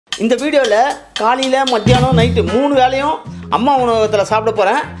இந்த வீடியோவில் காலையில் மத்தியானம் நைட்டு 3 வேளையும் அம்மா உணவகத்தில் சாப்பிட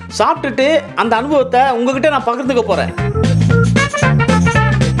போகிறேன். சாப்பிட்டுட்டு அந்த அனுபவத்தை உங்ககிட்ட நான் பகிர்ந்துக்க போகிறேன்.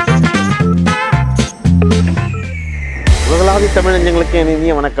 உலகளாவிய தமிழஞ்சங்களுக்கு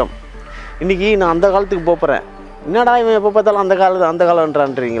இனிய வணக்கம். இன்றைக்கி நான் அந்த காலத்துக்கு போகிறேன். என்னடா இவன் எப்போ பார்த்தாலும் அந்த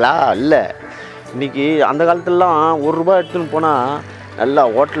காலம்ன்றான்றீங்களா? இல்லை, இன்றைக்கி அந்த காலத்துலலாம் ₹1 எடுத்துன்னு போனால் நல்லா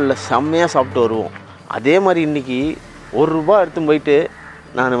ஹோட்டலில் செம்மையாக சாப்பிட்டு வருவோம். அதே மாதிரி இன்றைக்கி ₹1 எடுத்துன்னு போயிட்டு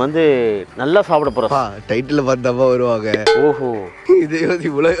நான் நல்லா சாப்பிட போகிறேன். டைட்டில் பார்த்தாப்பா வருவாங்க. ஓஹோ, இதை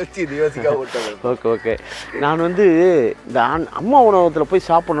யோசிக்காம விட்டாங்க. Okay okay. நான் இந்த அம்மா உணவகத்தில் போய்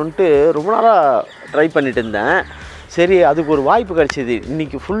சாப்பிடணுன்ட்டு ரொம்ப நாளாக ட்ரை பண்ணிட்டு இருந்தேன். சரி, அதுக்கு ஒரு வாய்ப்பு கிடச்சிது.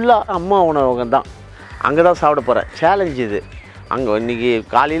 இன்றைக்கி ஃபுல்லாக அம்மா உணவகம் தான், அங்கே தான் சாப்பிட போகிறேன். சேலஞ்ச் இது. அங்கே இன்றைக்கி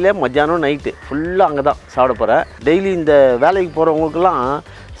காலையில் மத்தியானம் நைட்டு ஃபுல்லாக அங்கே தான் சாப்பிட போகிறேன். டெய்லி இந்த வேலைக்கு போகிறவங்களுக்கெல்லாம்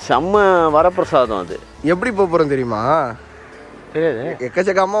செம்ம வரப்பிரசாதம். அது எப்படி போகிறோம் தெரியுமா? தெரியாது.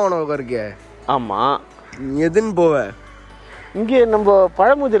 எக்கச்சக்க அம்மா உணவகம் இருக்கே. ஆமாம். எதுன்னு போவேன்? இங்கே நம்ம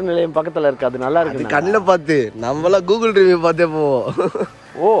பழமுதிர் நிலையம் பக்கத்தில் இருக்குது. அது நல்லா இருக்குது. கண்ணில் பார்த்து நம்மளாம் கூகுள் ரிவ்யூ பார்த்தே போவோம்.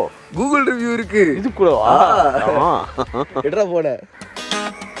 ஓ, கூகுள் ரிவ்யூ இருக்கு இது கூட. எட்ரா போன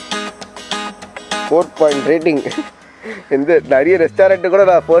 4 ரேட்டிங். இந்த நிறைய ரெஸ்டாரண்ட் கூட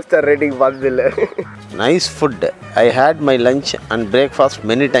நான் 4 ஸ்டார் ரேட்டிங் பார்த்ததில்லை. Nice food. I had my lunch and breakfast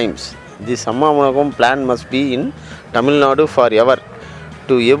many times. This Amma Unavagam plan must be in Tamil Nadu forever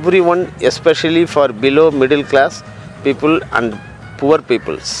to everyone, especially for below middle class people and poor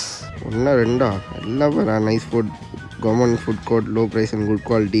peoples. ஒன்றா ரெண்டா எல்லாமே nice food, government food court, low price and good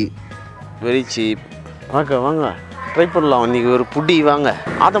quality, very cheap. வாங்க try பண்ணலாம். இன்றைக்கி ஒரு புடி வாங்க.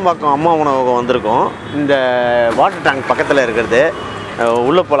 ஆதம்பாக்கம் அம்மா உணவகம் வந்திருக்கோம். இந்த வாட்டர் டேங்க் பக்கத்தில் இருக்கிறது.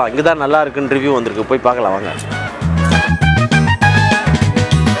 உள்ளே போகலாம். இங்கே தான் நல்லா இருக்குன்னு ரிவ்யூ வந்திருக்கு. போய் பார்க்கலாம் வாங்க.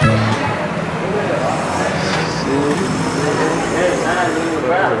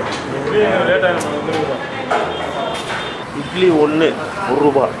 இட்லி ஒன்று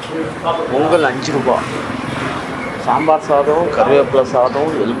 ₹1, பொங்கல் ₹5, சாம்பார் சாதம், கருவேப்பிலை சாதம்,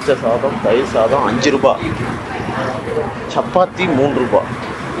 எலுமிச்சை சாதம், தயிர் சாதம் ₹5, சப்பாத்தி ₹3 இருக்கா?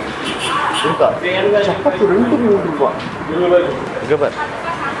 சப்பாத்தி 2 ₹3 இங்கே பார்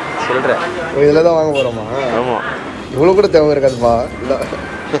சொல்கிறேன். இதில் தான் வாங்க போகிறோமா? ஆமாம். இவ்வளோ கூட தேவை இருக்காதுப்பா. இல்லை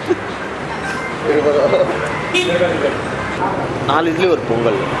 4 இட்லி ஒரு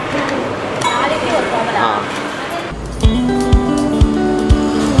பொங்கல். ஆ,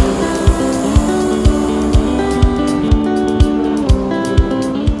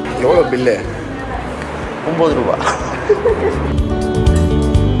 எவ்வளோ பில்லு? ₹9.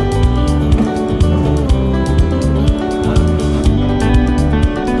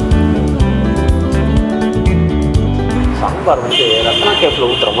 சாம்பார் ரத்னா கேஃபில்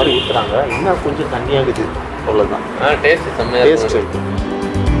ஊற்றுற மாதிரி ஊற்றுறாங்க. இன்னும் கொஞ்சம் தண்ணியாகுது, அவ்வளோதான். டேஸ்ட்டு செம்மையாக டேஸ்ட்டு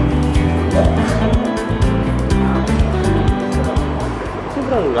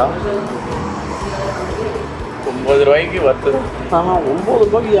சூப்பராகுங்களா? ₹9 வருது. ஆனால்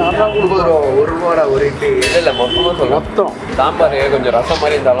 ₹9 யாரா கொடுக்குறோம்? ₹1 ஒரு இட்லி. இல்லை மொத்தமாக சொல்ல மொத்தம் சாம்பார் கொஞ்சம் ரசம்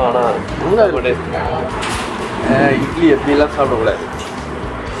மாதிரி இருந்தாலும், ஆனால் இட்லி எப்படிலாம் சாப்பிடக்கூடாது.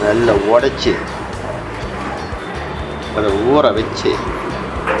 நல்லா உடைச்சி அதை ஊற வச்சு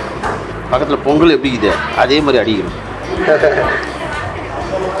பக்கத்தில் பொங்கல் எப்படி இது அதே மாதிரி அடிக்கணும்.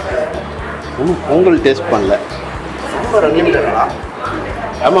 ஒன்றும் பொங்கல் டேஸ்ட் பண்ணல. சாம்பார் அடிக்கிறா?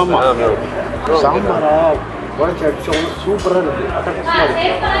 ஆமாம் ஆமாம். சாம்பாரா உடச்சி அடிச்சா சூப்பராக இருக்குது.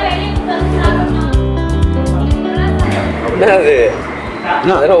 அது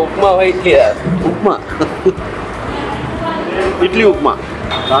உப்புமாவா இட்லியா? உப்புமா, இட்லி உப்புமா.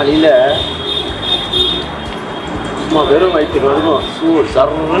 காலையில் உப்புமா வெறும் வயிற்றுக்கு வரைக்கும்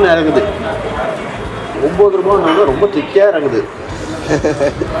சர்ன்னு இறங்குது. ₹9 ரொம்ப திக்காக இறங்குது.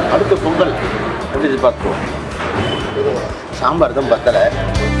 அடுத்த பொங்கல் எப்படி பார்த்துருவோம். சாம்பார் தான் பத்தலை.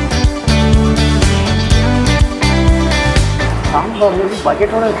 சாம்பார்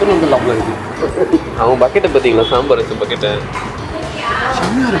பக்கெட்டோட எடுத்துன்னு வந்துடலாம் போல இருக்குது. அவன் பக்கெட்டை பார்த்தீங்களா? சாம்பார் வச்சு பக்கெட்டை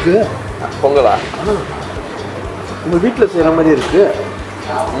செம்மையாக இருக்குது. பொங்கலா? ஆனால் உங்கள் வீட்டில் செய்கிற மாதிரி இருக்குது.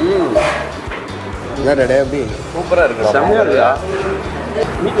 என்னடா அப்படி சூப்பராக இருக்குது. செம்மையாக இருக்குதா?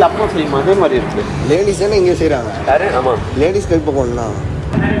 வீட்டில் அப்பா செய்யும் அதே மாதிரி இருக்குது. லேடிஸ் தானே இங்கே செய்கிறாங்க. யாரு? ஆமாம், லேடிஸ் கை பக்கம்னா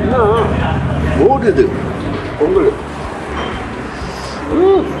ஓடுது பொங்கல்.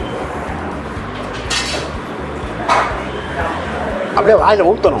 அப்படியே வாயில்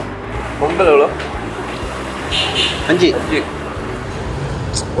ஊற்றணும். பொங்கல் எவ்வளோ? 5.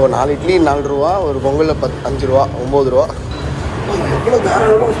 ஓ, 4 இட்லி ₹4, ஒரு பொங்கலில் ₹5, ₹9.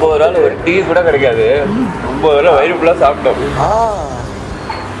 ₹9 ஒரு டீ கூட கிடைக்காது. ₹9 வயிறு ஃபுல்லாக சாப்பிட்டோம்.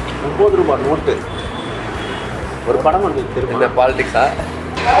 ₹9 நோட்டு. ஒரு படம் வந்து இந்த பாலிடிக்ஸா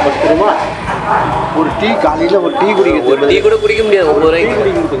 10 ரூபா ஒரு டீ, காலையில் ஒரு டீ குடிக்கிறது. ஒரு டீ கூட குடிக்க முடியாது 9 ரூபாய்க்கு.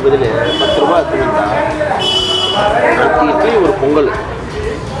 குடிக்கிறதுக்கு பதில் 10 ரூபா எடுத்துக்கிட்டா இட்லி ஒரு பொங்கல்.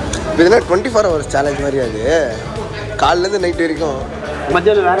 இப்போ இதெல்லாம் 24 hours சேலஞ்ச் மாதிரி. அது காலையிலேருந்து நைட் வரைக்கும்.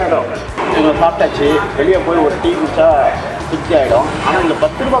 மத்தியானம் வேறு இடம் எங்களை சாப்பிட்டாச்சு. வெளியே போய் ஒரு டீ குடிச்சா பிச்சி ஆகிடும். ஆனால் இங்கே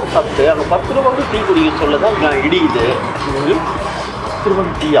 10 ரூபாய்க்கு சாப்பிட்டு அங்கே 10 ரூபாய்க்கு டீ குடிக்க சொல்ல தான் நான் இடிக்குது. 10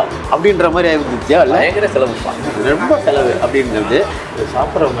 ரூபாய்க்கு டீயா அப்படின்ற மாதிரி ஆகிருந்துச்சு. பயங்கர செலவுப்பா, ரொம்ப செலவு அப்படின்றது.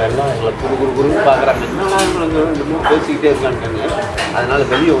 சாப்பிட்றவங்க எல்லாம் எங்களை குறுன்னு பார்க்குறாங்க. என்னெல்லாம் பேசிக்கிட்டே இருக்காங்க. அதனால்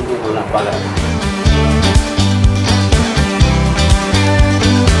வெளியே வந்து உங்களை நான் பார்க்குறேன்.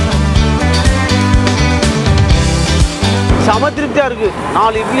 சம திருப்தியாக இருக்குது.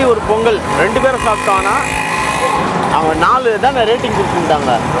 4 இட்லி ஒரு பொங்கல் 2 பேரும் சாப்பிட்டாங்கன்னா அவங்க 4 தான் ரேட்டிங்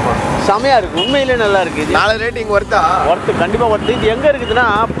கொடுத்துட்டாங்க. செமையாக இருக்குது, உண்மையிலே நல்லா இருக்குது. 4 ரேட்டிங் ஒர்த்து கண்டிப்பாக ஒர்த்து. இது எங்கே இருக்குதுன்னா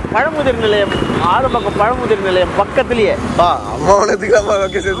பழமுதிர் நிலையம், ஆரம்பக்கம் பழமுதிர் நிலையம் பக்கத்துலேயே. அம்மா உணவகத்துக்கு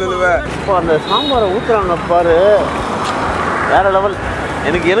ஓகே சார் சொல்லுவேன். இப்போ அந்த சாம்பாரை ஊற்றுறாங்க பாரு, வேறு லெவல்.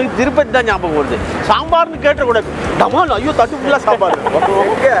 எனக்கு திருப்பதி தான் ஞாபகம் வருது. சாம்பார்னு கேட்டக்கூடாது, டமால் ஐயோ தட்டு ஃபுல்லாக சாம்பார்.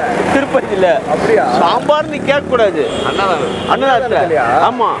 திருப்பதி இல்லை அப்படியா? சாம்பார்னு கேட்கக்கூடாது. அன்னதானத்தில்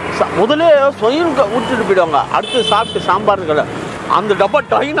ஆமாம், முதல்ல சொயம் ஊற்றிட்டு போயிடுவாங்க. அடுத்து சாப்பிட்டு சாம்பார்னு கடை அந்த டப்பா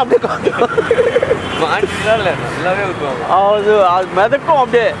டைன் அப்படியே நல்லாவே ஊற்றுவாங்க. அது மிதக்கும்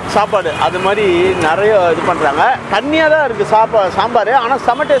அப்படியே சாப்பாடு. அது மாதிரி நிறைய இது பண்ணுறாங்க. தண்ணியாக தான் இருக்குது சாம்பார், ஆனால்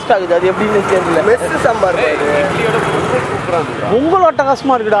செம டேஸ்ட் ஆகுது. அது எப்படின்னு தெரியல. பெஸ்ட் சாம்பார். பொங்கல்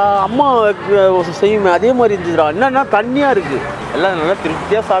அட்டகாசமாக இருக்குடா. அம்மா செய்யுமே அதே மாதிரி இருந்துதுடா. என்னன்னா தண்ணியாக இருக்குது. எல்லாம் நல்லா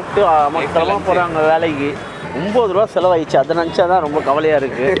திருப்தியாக சாப்பிட்டு மக்களமாக போகிறாங்க வேலைக்கு. 9 ரூபா செலவாயிடுச்சு. அதை நினச்சா தான் ரொம்ப கவலையாக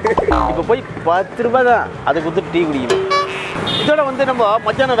இருக்குது. இப்போ போய் 10 ரூபா தான் அதை கொடுத்து டீ குடிக்கணும். இதோட வந்து நம்ம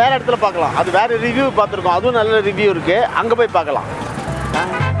மத்தியானம் வேறு இடத்துல பார்க்கலாம். அது வேறு ரிவ்யூ பார்த்துருக்கோம், அதுவும் நல்ல ரிவ்யூ இருக்குது. அங்கே போய் பார்க்கலாம்.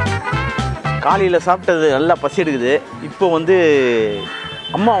 காலையில் சாப்பிட்டது நல்லா பசி எடுக்குது. இப்போ வந்து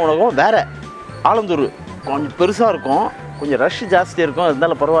அம்மா உணவகம் வேறு ஆலந்தூர் கொஞ்சம் பெருசாக இருக்கும், கொஞ்சம் ரஷ் ஜாஸ்தியாக இருக்கும்.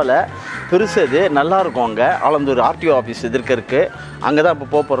 இருந்தாலும் பரவாயில்ல, பெருசு அது நல்லாயிருக்கும். அங்கே ஆலந்தூர் ஆர்டிஓ ஆஃபீஸ் எதிர்க்க இருக்குது. அங்கே தான் இப்போ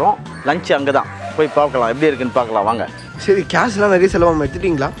போக போகிறோம். லஞ்சு அங்கே தான் போய் பார்க்கலாம், எப்படி இருக்குன்னு பார்க்கலாம் வாங்க. சரி, கேஷ்லாம் நிறைய செலவாக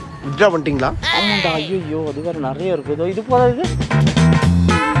எடுத்துட்டிங்களா? வித்ட்ரா பண்ணிட்டீங்களா? ஆமாண்டா. ஐயோ அது வேறு நிறைய இருக்குது. இது போதாது.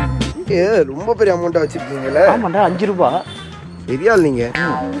 ரொம்ப பெரிய அமௌண்ட்டாக வச்சுருக்கீங்களே. ஆமாண்டா, 5 ரூபா. பெரிய ஆள் நீங்கள்.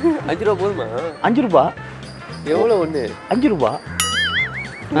 5 ரூபா போதுமா? 5 ரூபா எவ்வளோ ஒன்று? 5 ரூபா.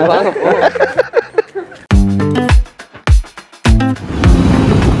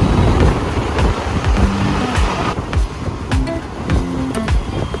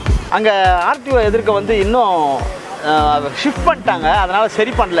 அங்கே ஆர்டிஓ எதிர்க்க வந்து இன்னும் ஷிஃப்ட் பண்ணிட்டாங்க. அதனால்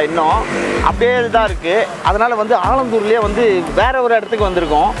சரி பண்ணல, இன்னும் அப்படியே தான் இருக்குது. அதனால் வந்து ஆலந்தூர்லேயே வந்து வேறு ஒரு இடத்துக்கு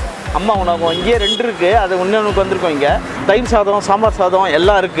வந்திருக்கோம். அம்மா உணவகம் இங்கேயே 2 இருக்குது. அது ஒன்றுக்கு வந்திருக்கோம். இங்கே தயிர் சாதம், சாம்பார் சாதம்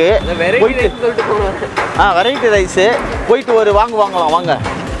எல்லாம் இருக்குது. வெரைட்டி ரைஸு போயிட்டு ஒரு வாங்கலாம் வாங்க.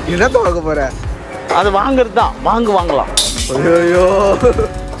 என்னத்தை வாங்க போகிறேன்? அது வாங்குறது தான், வாங்கலாம். ஐயோ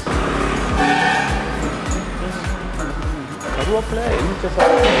கருவேப்பிலை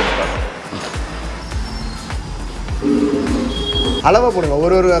அளவாக போடுங்க,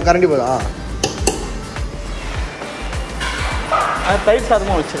 ஒரு கரண்டி போதும். தயிர்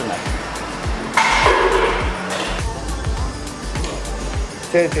சாதமாக வச்சுருங்க.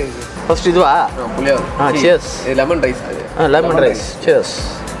 சரி. ஃபர்ஸ்ட் இதுவா? புளியோதரை. சியர்ஸ். இது லெமன் ரைஸ். அது லெமன் ரைஸ். சியர்ஸ்.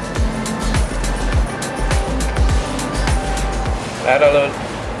 வேற லெவல்.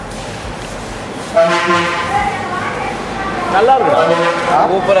 நல்லா இருக்கு,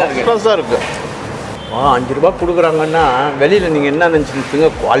 சூப்பராக இருக்குது. ஃப்ரெஷ்ஷாக இருக்குது. 5 ரூபா கொடுக்குறாங்கன்னா வெளியில் நீங்கள் என்ன நினச்சிருப்பீங்க?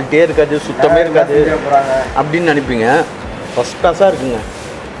 குவாலிட்டியே இருக்காது, சுத்தமே இருக்காது அப்படின்னு நினைப்பீங்க. ஃபஸ்ட் கிளாஸாக இருக்குங்க.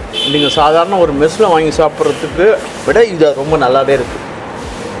 நீங்கள் சாதாரண ஒரு மெஸ்ஸில் வாங்கி சாப்பிட்றதுக்கு விட இது ரொம்ப நல்லாவே இருக்குது.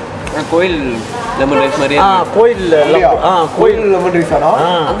 கோயில் லெமன் ரைஸ் மாதிரியே. கோயில் லெமன் ரைஸ்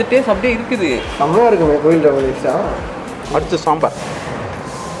அந்த டேஸ்ட் அப்படியே இருக்குது. செம்மையாக இருக்குமே கோயில் லெமன் ரைஸா. அடுத்து சாம்பார்.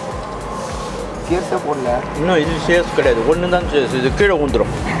 சேர்ஸாக போடல இன்னும். இது சேர்ஸ் கிடையாது, ஒன்று தான் சேர்ஸ். இது கீழே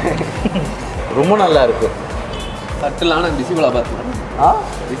ஊந்துடும். ரொம்ப நல்லா இருக்குது. தட்டலான பிசிபலாபாத்.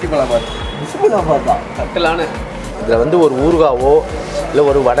 பிசிபலாபாத் தான் தட்டலான. இதில் வந்து ஒரு ஊறுகாவோ இல்லை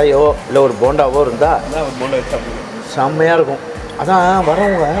ஒரு வடையோ இல்லை ஒரு போண்டாவோ இருந்தால் ஒரு போண்டா வச்சு சாப்பிடுவோம், செம்மையாக இருக்கும். அதான்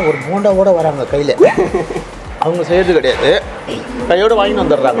வரவங்க ஒரு போண்டாவோடு வராங்க கையில். அவங்க செய்கிறது கிடையாது, கையோடு வாங்கிட்டு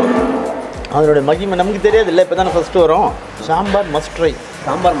வந்துடுறாங்க. அதனுடைய மகிமை நமக்கு தெரியாது இல்லை, இப்போ தானே ஃபஸ்ட்டு வரும். Sambar must try.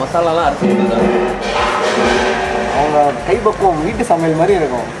 சாம்பார் மசாலாலாம் அரைச்சி கொடுத்துருக்காங்க. அவங்க கைப்பக்குவம் வீட்டு சமையல் மாதிரி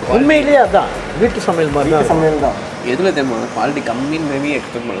இருக்கும். உண்மையிலேயே அதான் வீட்டு சமையல் மாதிரி தான். சமையல் தான். எதில் தெரியுமா குவாலிட்டி கம்மின்னு மேபி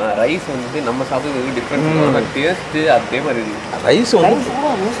எக்ஸ்பெக்ட் பண்ணலாம். ரைஸ் வந்து நம்ம சாப்பிட்றது டிஃப்ரெண்ட், டேஸ்ட்டு அதே மாதிரி இருக்குது. ரைஸ் வந்து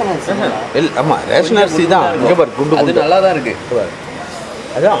ஆமாம் ரேஷன் அரிசி தான். இங்கே பாரு குண்டு அது நல்லா தான் இருக்குது.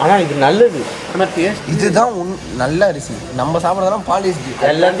 அதான் ஆனால் இது நல்லது. ஆனால் டேஸ்ட் இதுதான் நல்ல அரிசி. நம்ம சாப்பிட்றதெல்லாம் பாலிஷ்டு.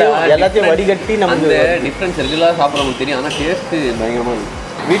 எல்லாத்தையும் வடிகட்டி நமக்கு அந்த டிஃப்ரென்ஸ் ரெகுலராக சாப்பிட்றவங்களுக்கு தெரியும். ஆனால் டேஸ்ட்டு பயங்கரமாக இருக்கும்.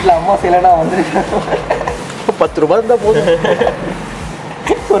 வீட்டில் அம்மா செய்யலைன்னா வந்து 10 ரூபா இருந்தால் போதும்.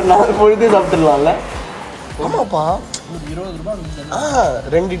 ஒரு 4 பொழுது சாப்பிட்டுடலாம்ல. ஆமாப்பா,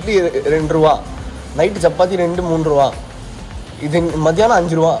 2 இட்லி 2 ரூபா, நைட்டு சப்பாத்தி 2-3 ரூபா, இது மத்தியானம்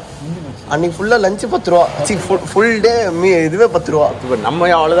 5 ரூபா, அன்னைக்கு ஃபுல்லாக லஞ்சு 10 ரூபா, ஃபுல் டே இதுவே 10 ரூபா. இப்போ நம்ம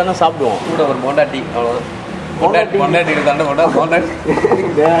அவ்வளோதானே சாப்பிடுவோம். கூட ஒரு போண்டாட்டி அவ்வளோதான். போண்டாட்டி தாண்ட போண்டாட்டி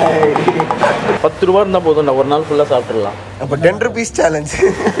 10 ரூபா இருந்தால் போதும், ஒரு நாள் ஃபுல்லாக சாப்பிட்றலாம். அப்போ 10 rupees சேலஞ்ச்.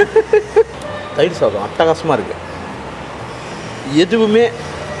 தயிர் சாதம் அட்டகாசமாக இருக்குது. எதுவுமே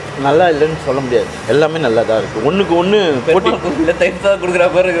நல்லா இல்லைன்னு சொல்ல முடியாது, எல்லாமே நல்லா தான் இருக்குது. ஒன்றுக்கு ஒன்று போட்டி. கோயிலில் தயிர் சாதம் கொடுக்குற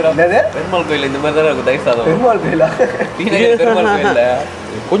மாதிரி இருக்கிறாங்க. பெருமாள் கோயில் இந்த மாதிரி தான் இருக்கும் தயிர் சாதம். பெருமாள் கோயிலா? பெருமாள்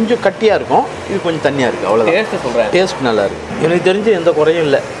கோயிலில் கொஞ்சம் கட்டியாக இருக்கும், இது கொஞ்சம் தண்ணியாக இருக்குது, அவ்வளோதான். டேஸ்ட்டு சொல்கிறேன். டேஸ்ட் நல்லா இருக்குது. எனக்கு தெரிஞ்சு எந்த குறையும்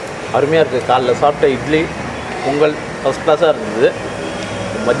இல்லை, அருமையாக இருக்குது. காலைல சாப்பிட்ட இட்லி பொங்கல் ஃபஸ்ட் கிளாஸாக இருந்தது.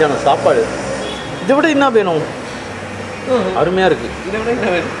 மத்தியானம் சாப்பாடு இதை விட என்ன வேணும், அருமையாக இருக்குது. இதை விட என்ன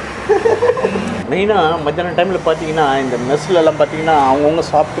வேணும்? மெயினாக மத்தியான டைமில் பார்த்தீங்கன்னா இந்த மெஸ்லெல்லாம் பார்த்தீங்கன்னா அவங்கவுங்க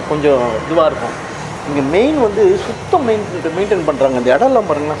சாப்பிட்டு கொஞ்சம் இதுவாக இருக்கும். இங்கே மெயின் வந்து சுத்தம் மெயின்டைன் பண்ணுறாங்க. இந்த இடம்லாம்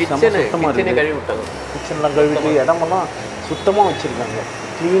பாருங்கன்னா சுத்தமாக இருக்குது. கழுவி விட்டாங்க. கிச்சன்லாம் கழுவிட்டு இடமெல்லாம் சுத்தமாக வச்சுருக்காங்க,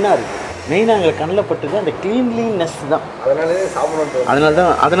 க்ளீனாக இருக்குது. மெயினாக எங்களை கண்ணில் பட்டுது அந்த க்ளீன்லினஸ் தான்.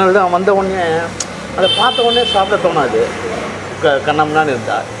 அதனால தான் வந்த உடனே அதை பார்த்த உடனே சாப்பிட தோணாது. கண்ணம்னான்னு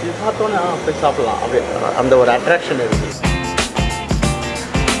இருந்தால் இது பார்த்த உடனே போய் சாப்பிட்லாம், அப்படி அந்த ஒரு அட்ராக்ஷன் இருக்குது.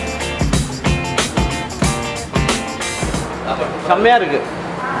 செம்மையாக இருக்குது.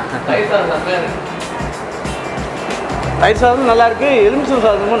 தயிர் சாதம் செம்மையாக இருக்குது. தயிர் சாதமும் நல்லாயிருக்கு, எலுமிச்சம்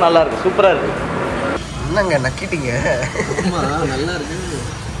சாதமும் நல்லாயிருக்கு, சூப்பராக இருக்குது. என்னங்க நக்கிட்டீங்க? நல்லா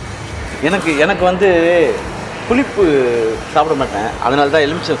இருக்குது. எனக்கு வந்து புளிப்பு சாப்பிட மாட்டேன், அதனால தான்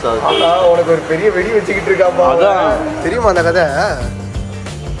எலுமிச்சம் சாதம். உனக்கு ஒரு பெரிய வெடி வச்சுக்கிட்டு இருக்காப்பா. அதான் தெரியுமா அந்த கதை?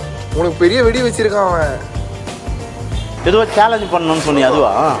 உனக்கு பெரிய வெடி வச்சிருக்கான் அவன். எதுவோ சேலஞ்ச் பண்ணணும்னு சொன்னி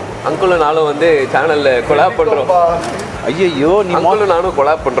அதுவா? அங்குளும் நானும் வந்து சேனலில் கொலாப் பண்ணுறோம். ஐயோ, நீ அங்குளும் நானும்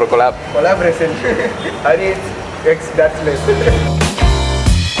கொலாப் பண்ணுறோம். கொலாபரேஷன்.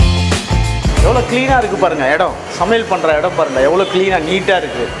 எவ்வளோ க்ளீனாக இருக்குது பாருங்கள் இடம். சமையல் பண்ணுற இடம் பாருங்கள் எவ்வளோ க்ளீனாக நீட்டாக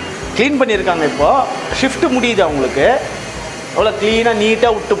இருக்குது. க்ளீன் பண்ணியிருக்காங்க. இப்போது ஷிஃப்ட் முடியுது அவங்களுக்கு, எவ்வளோ க்ளீனாக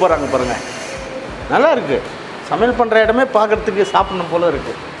நீட்டாக விட்டு போகிறாங்க பாருங்கள். நல்லா இருக்குது. சமையல் பண்ணுற இடமே பார்க்குறதுக்கு சாப்பிட்ணும் போல்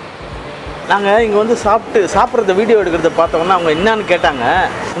இருக்குது. நாங்கள் இங்கே வந்து சாப்பிட்றத வீடியோ எடுக்கிறத பார்த்தோன்னா அவங்க என்னான்னு கேட்டாங்க.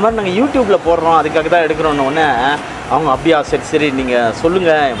 இந்த மாதிரி நாங்கள் யூடியூப்பில் போடுறோம், அதுக்காக தான் எடுக்கிறோன்னொடனே அவங்க அப்படியா சரி நீங்கள்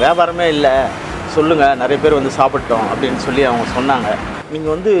சொல்லுங்கள், வியாபாரமே இல்லை சொல்லுங்கள், நிறைய பேர் வந்து சாப்பிட்டோம் அப்படின்னு சொல்லி அவங்க சொன்னாங்க.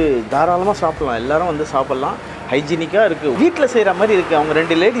 நீங்கள் வந்து தாராளமாக சாப்பிட்லாம், எல்லோரும் வந்து சாப்பிட்லாம். ஹைஜீனிக்காக இருக்குது, வீட்டில் செய்கிற மாதிரி இருக்குது. அவங்க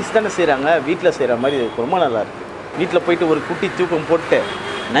 2 லேடிஸ் தானே செய்கிறாங்க, வீட்டில் செய்கிற மாதிரி இருக்குது. ரொம்ப நல்லா இருக்குது. வீட்டில் போயிட்டு ஒரு குட்டி தூக்கம் போட்டு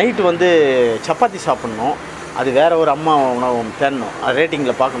நைட்டு வந்து சப்பாத்தி சாப்பிட்ணும். அது வேறு ஒரு அம்மா உணவு தேடணும், அது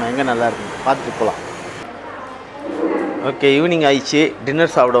ரேட்டிங்கில் பார்க்கணும் எங்கே நல்லா இருக்குன்னு பார்த்துட்டு போகலாம். ஓகே, ஈவினிங் ஆயிடுச்சு,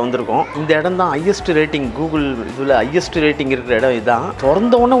 டின்னர் சாப்பிட வந்திருக்கோம். இந்த இடம் தான் ஹையஸ்ட் ரேட்டிங், கூகுள் இதில் ஹையஸ்ட் ரேட்டிங் இருக்கிற இடம் இதுதான்.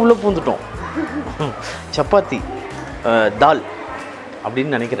 திறந்த உடனே உள்ளே பூந்துட்டோம். சப்பாத்தி தால்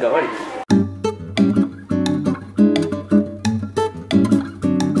அப்படின்னு நினைக்கிறேன்.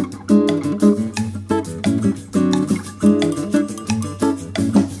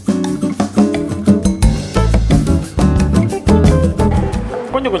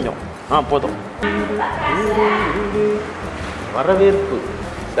 கொஞ்சம் போதும். வரவேற்பு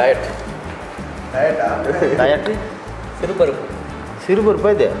டயட் சிறுபருப்பா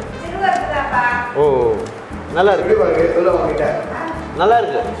இது? ஓ, நல்லா இருக்கு, நல்லா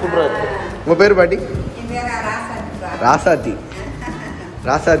இருக்கு, சூப்பராக இருக்கு. உங்கள் பேர் பாட்டி? ராசாத்தி.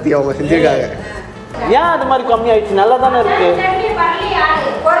 ராசாத்தி அவங்க செஞ்சுருக்காங்க. ஏன் அது மாதிரி கம்மி ஆயிடுச்சு? நல்லா தானே இருக்கு.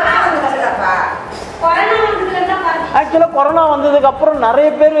 ஆக்சுவலாக கொரோனா வந்ததுக்கு அப்புறம் நிறைய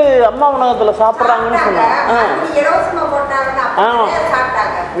பேர் அம்மா உணவகத்தில் சாப்பிட்றாங்கன்னு சொன்னாங்க.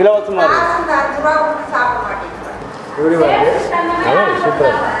 இலவசமாக இருக்கு,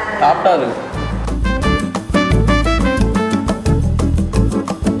 சூப்பர் சாப்பிட்டா இருக்கு.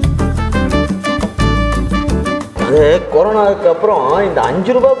 அது கொரோனாவுக்கு அப்புறம் இந்த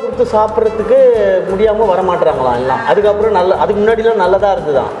 5 ரூபா கொடுத்து சாப்பிட்றதுக்கு முடியாமல் வரமாட்டுறாங்களாம் எல்லாம். அதுக்கப்புறம் அதுக்கு முன்னாடிலாம் நல்லதாக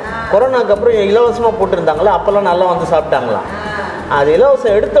இருந்துதான். கொரோனாவுக்கு அப்புறம் இலவசமாக போட்டிருந்தாங்களா, அப்போல்லாம் நல்லா வந்து சாப்பிட்டாங்களாம். அது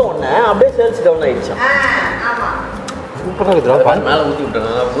இலவசம் எடுத்த உடனே அப்படியே சேல்ஸ் டவுன் ஆகிடுச்சான். சூப்பராக இருக்குது. மேலே ஊற்றி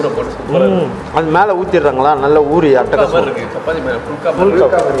விட்டுறாங்க, ஊரை போட்டு சூப்பராக அது மேலே ஊற்றிடுறாங்களா, நல்ல ஊறி அட்டகாசமாக இருக்குது. சப்பாத்தி மேலே ஃபுல்கா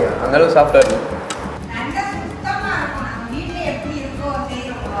அந்தளவு சாப்பிட்டா இருக்கு.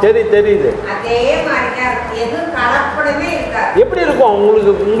 தெரியுது. எப்படி இருக்கும்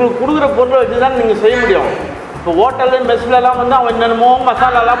உங்களுக்கு கொடுக்குற பொருளை வச்சு தான் நீங்கள் செய்ய முடியும். இப்போ ஹோட்டலு மெஸ்லலாம் வந்து அவங்க என்னென்னமோ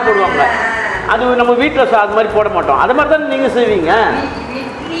மசாலாலாம் போடுவாங்க. அது நம்ம வீட்டில் அது மாதிரி போட மாட்டோம். அது மாதிரி தான் நீங்கள் செய்வீங்க.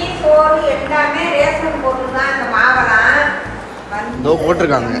 இட்லி சோறு எல்லாமே ரேஷன் பொருள் தான். இந்த மாவெல்லாம் இதோ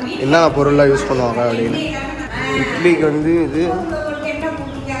போட்டிருக்காங்க என்னென்ன பொருள்லாம் யூஸ் பண்ணுவாங்க அப்படின்னு. இட்லிக்கு வந்து இது,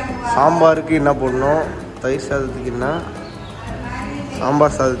 சாம்பாருக்கு என்ன போடணும், தயிர் சாதத்துக்கு என்ன,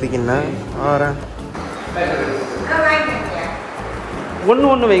 சாம்பார் சாதத்துக்கு என்ன. வரேன்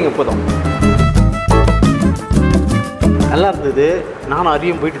ஒன்று வைங்க போதும். நல்லா இருந்தது. நானும்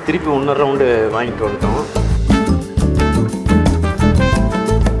அரியும் போயிட்டு திருப்பி 1 ரவுண்டு வாங்கிட்டு வந்துட்டோம்.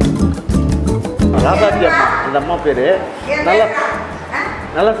 ராசாத்தி அம்மா, அந்த அம்மா பேர்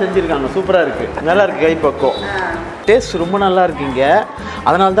நல்லா செஞ்சுருக்காங்க. சூப்பராக இருக்குது. நல்லா இருக்குது. கை பக்கம் டேஸ்ட் ரொம்ப நல்லா இருக்குங்க.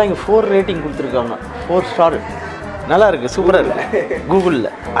 அதனால தான் இங்கே 4 ரேட்டிங் கொடுத்துருக்காங்க. 4 ஸ்டார். நல்லா இருக்குது. சூப்பராக இருக்குது. கூகுளில்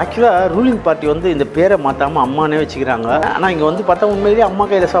ஆக்சுவலாக ரூலிங் பார்ட்டி வந்து இந்த பேரை மாற்றாமல் அம்மானே வச்சுக்கிறாங்க. ஆனால் இங்கே வந்து பார்த்தா உண்மையிலேயே அம்மா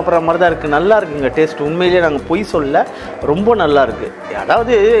கையில் சாப்பிட்ற மாதிரி தான் இருக்குது. நல்லா இருக்குங்க டேஸ்ட். உண்மையிலேயே நாங்கள் பொய் சொல்ல, ரொம்ப நல்லா இருக்குது.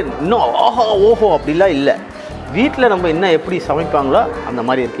 அதாவது இன்னும் ஓஹோ ஓஹோ அப்படிலாம் இல்லை. வீட்டில் நம்ம என்ன எப்படி சமைப்பாங்களோ அந்த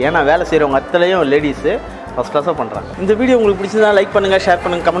மாதிரி இருக்குது. ஏன்னா வேலை செய்கிறவங்க அத்தனையும் லேடிஸு ஃபஸ்ட் கிளாஸாக பண்ணுறாங்க. இந்த வீடியோ உங்களுக்கு பிடிச்சிருந்தா லைக் பண்ணுங்கள், ஷேர்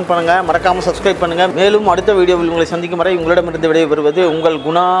பண்ணுங்கள், கமெண்ட் பண்ணுங்கள், மறக்காமல் சப்ஸ்கிரைப் பண்ணுங்கள். மேலும் அடுத்த வீடியோவில் உங்களை சந்திக்கும் வரை உங்களிடமிருந்து விடைபெறுவது உங்கள்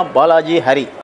குணா பாலாஜி ஹரி.